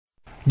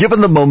Given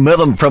the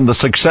momentum from the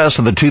success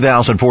of the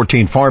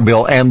 2014 Farm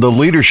Bill and the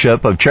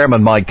leadership of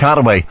Chairman Mike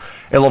Conaway,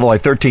 Illinois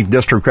 13th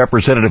District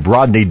Representative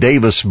Rodney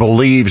Davis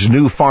believes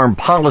new farm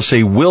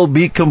policy will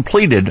be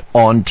completed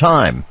on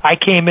time. I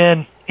came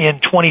in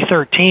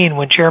 2013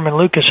 when Chairman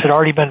Lucas had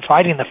already been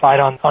fighting the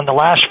fight on the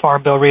last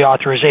Farm Bill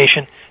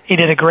reauthorization. He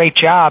did a great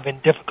job in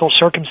difficult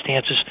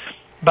circumstances.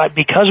 But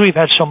because we've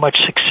had so much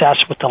success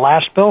with the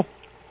last bill,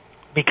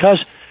 because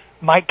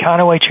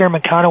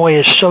Chairman Conaway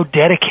is so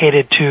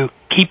dedicated to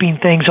keeping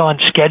things on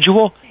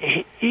schedule,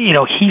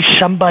 he's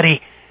somebody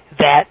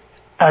that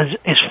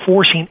is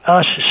forcing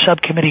us as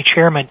subcommittee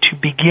chairman to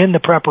begin the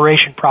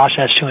preparation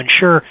process to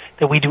ensure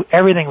that we do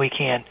everything we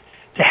can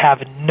to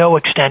have no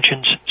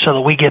extensions so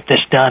that we get this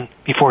done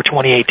before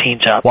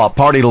 2018's up. While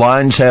party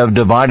lines have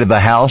divided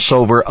the House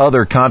over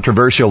other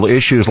controversial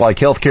issues like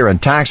health care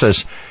and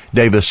taxes,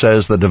 Davis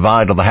says the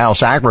divide of the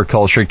House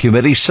Agriculture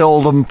Committee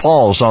seldom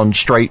falls on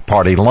straight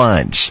party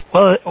lines.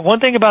 Well,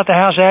 one thing about the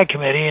House Ag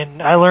Committee, and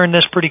I learned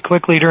this pretty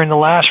quickly during the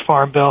last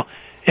Farm Bill,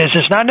 is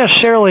it's not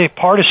necessarily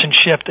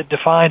partisanship that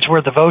defines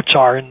where the votes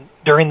are and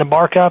during the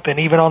markup and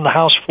even on the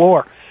House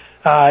floor.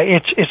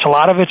 It's a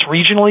lot of it's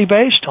regionally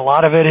based. A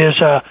lot of it is,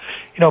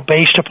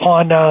 based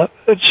upon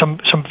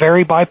some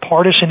very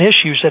bipartisan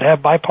issues that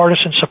have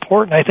bipartisan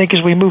support. And I think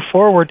as we move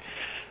forward,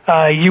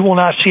 you will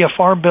not see a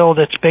farm bill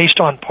that's based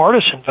on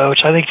partisan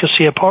votes. I think you'll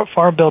see a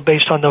farm bill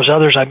based on those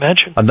others I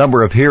mentioned. A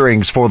number of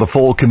hearings for the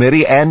full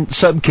committee and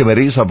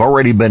subcommittees have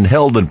already been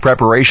held in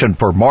preparation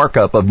for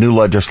markup of new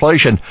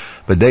legislation,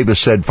 but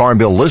Davis said Farm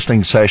Bill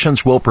listening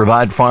sessions will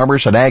provide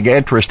farmers and ag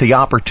interests the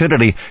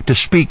opportunity to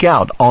speak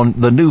out on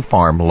the new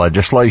farm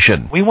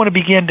legislation. We want to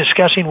begin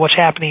discussing what's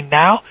happening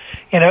now,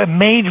 and a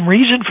main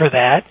reason for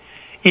that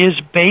is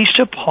based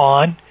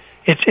upon,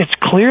 it's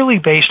clearly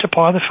based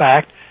upon the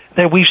fact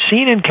that we've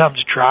seen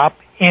incomes drop,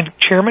 and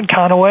Chairman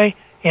Conaway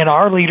and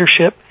our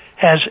leadership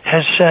has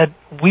said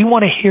we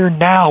want to hear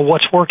now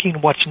what's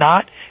working, what's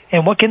not,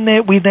 and what can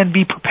we then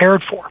be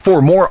prepared for. For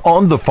more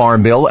on the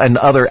Farm Bill and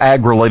other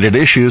ag-related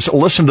issues,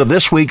 listen to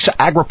this week's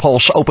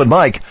AgriPulse Open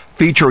Mic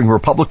featuring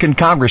Republican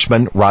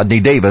Congressman Rodney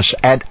Davis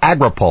at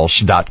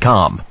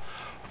agripulse.com.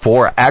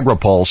 For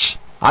AgriPulse,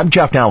 I'm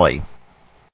Jeff Nally.